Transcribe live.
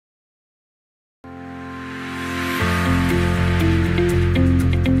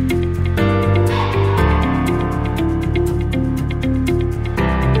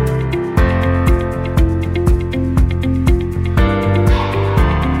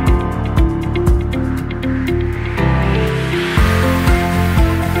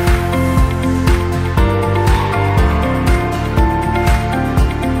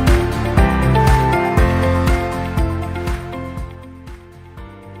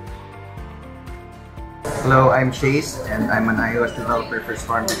Hello, I'm Chase and I'm an iOS developer for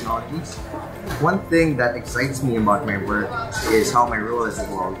Storm Technologies. One thing that excites me about my work is how my role has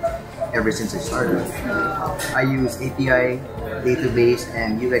evolved ever since I started. I use API, database,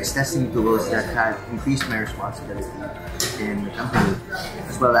 and UX testing tools that have increased my responsibility in the company,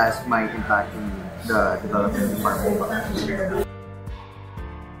 as well as my impact in the development department.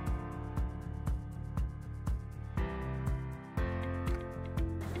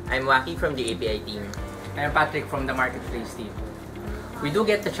 I'm Waki from the API team. I'm Patrick from the Marketplace team. We do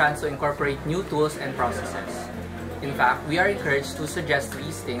get the chance to incorporate new tools and processes. In fact, we are encouraged to suggest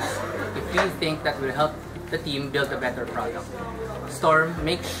these things if we think that will help the team build a better product. Storm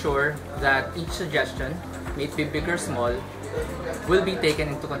makes sure that each suggestion, may it be big or small, will be taken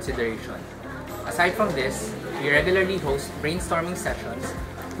into consideration. Aside from this, we regularly host brainstorming sessions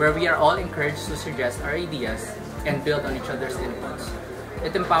where we are all encouraged to suggest our ideas and build on each other's inputs.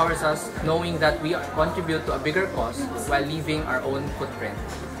 It empowers us knowing that we contribute to a bigger cause while leaving our own footprint.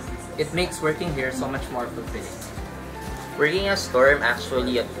 It makes working here so much more fulfilling. Working as Storm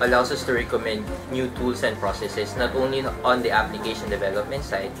actually allows us to recommend new tools and processes not only on the application development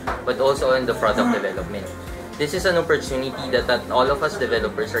side but also on the product development. This is an opportunity that all of us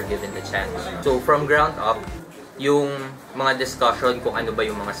developers are given the chance. So from ground up, yung mga discussion kung ano ba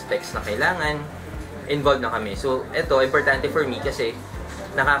yung mga specs na kailangan, involved na kami. So ito, importante for me kasi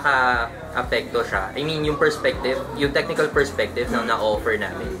nakaka-apekto siya. I mean, yung perspective, yung technical perspective na na-offer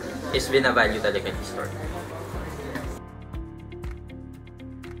namin is binavalue talaga ni Storm.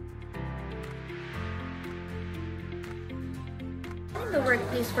 The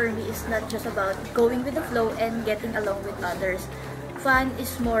workplace for me is not just about going with the flow and getting along with others. Fun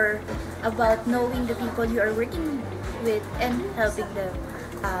is more about knowing the people you are working with and helping them.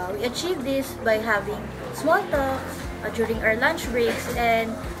 We achieve this by having small talks during our lunch breaks and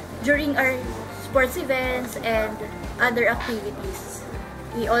during our sports events and other activities.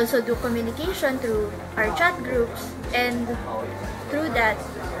 We also do communication through our chat groups, and through that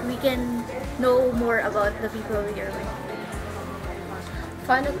we can know more about the people we are with.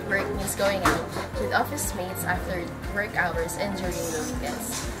 Fun at work means going out with office mates after work hours and during the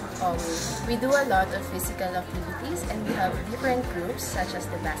weekends. We do a lot of physical activities and we have different groups such as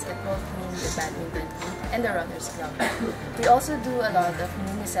the basketball team, the badminton team, and the runners club. We also do a lot of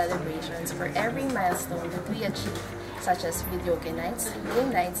mini celebrations for every milestone that we achieve, such as video nights, game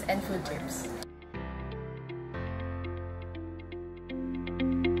nights, and food trips.